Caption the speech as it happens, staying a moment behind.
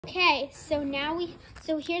Okay, so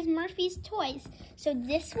here's Murphy's toys. So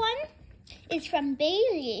this one is from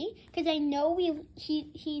Bailey, because I know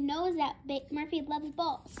he knows that Murphy loves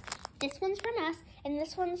balls. This one's from us, and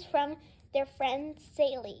this one's from their friend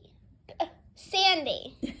Sandy.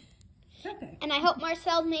 Okay. And I hope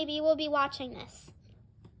Marcel maybe will be watching this.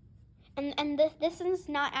 And this one's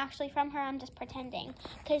not actually from her, I'm just pretending.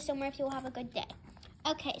 Okay, so Murphy will have a good day.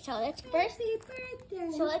 Okay, so let's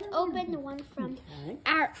open the one from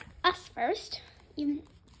us first.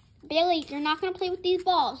 Bailey, you're not gonna play with these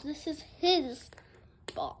balls. This is his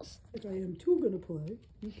balls. If I am too gonna play,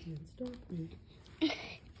 you can't stop me.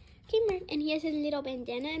 Okay, and he has his little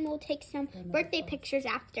bandana, and we'll take some birthday pictures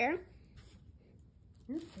after.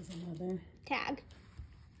 There's another Tag.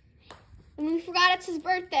 And we forgot it's his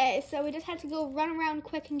birthday, so we just had to go run around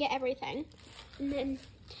quick and get everything. And then,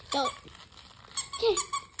 okay.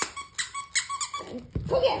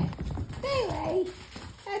 Okay, Bailey,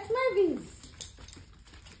 that's Murphy's.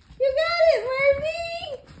 You got it,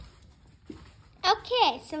 Murphy.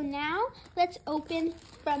 Okay, so now let's open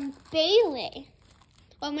from Bailey.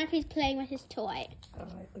 Well, Murphy's playing with his toy. Oh,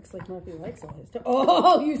 it looks like Murphy likes all his toys.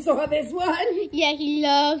 Oh, you saw this one? Yeah, he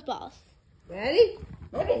loves balls. Ready?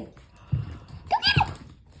 Ready. Go get it!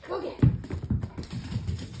 Go get it.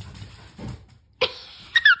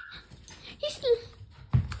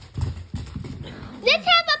 Let's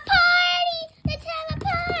have a party! Let's have a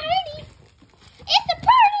party! It's a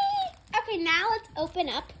party! Okay, now let's open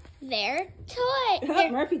up their toy.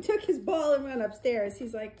 Murphy took his ball and ran upstairs.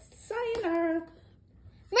 He's like, sayonara.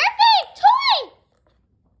 Murphy, toy!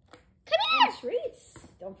 Come here! And treats.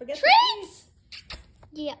 Don't forget treats!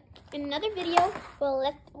 Yeah, in another video,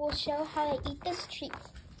 we'll show how to eat those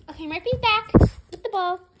treats. Okay, Murphy's back with the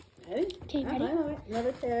ball. Ready? Okay, ready?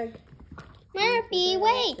 Another tag. Murphy,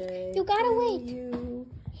 wait. You gotta wait.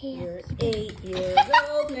 You're 8 years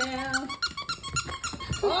old now.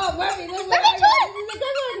 Oh, Murphy, this is a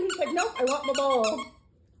good one. He's like, nope, I want my ball.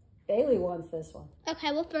 Bailey wants this one.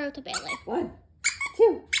 Okay, we'll throw it to Bailey. 1,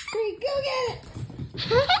 2, 3, go get it.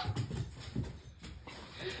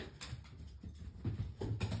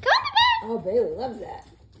 Come on, Bailey. Oh, Bailey loves that.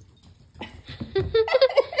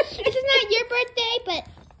 This is not your birthday, but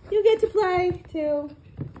you get to play too.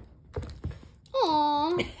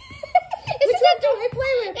 Aww. Which one do I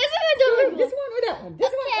play with? This is adorable. This one or that one?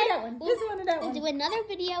 This one or that one? This one or that one? We'll do another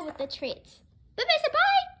video with the treats. Baby, say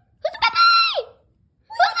bye. Who's the baby?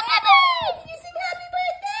 Who's the baby? Did you sing happy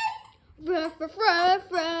birthday? Ruff, ruff, ruff,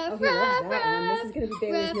 ruff, Oh, he loves that one. This is going to be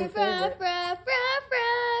Bailey's new favorite. Ruff, ruff, ruff, ruff,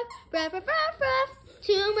 ruff, ruff, ruff, ruff,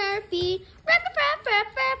 to Murphy.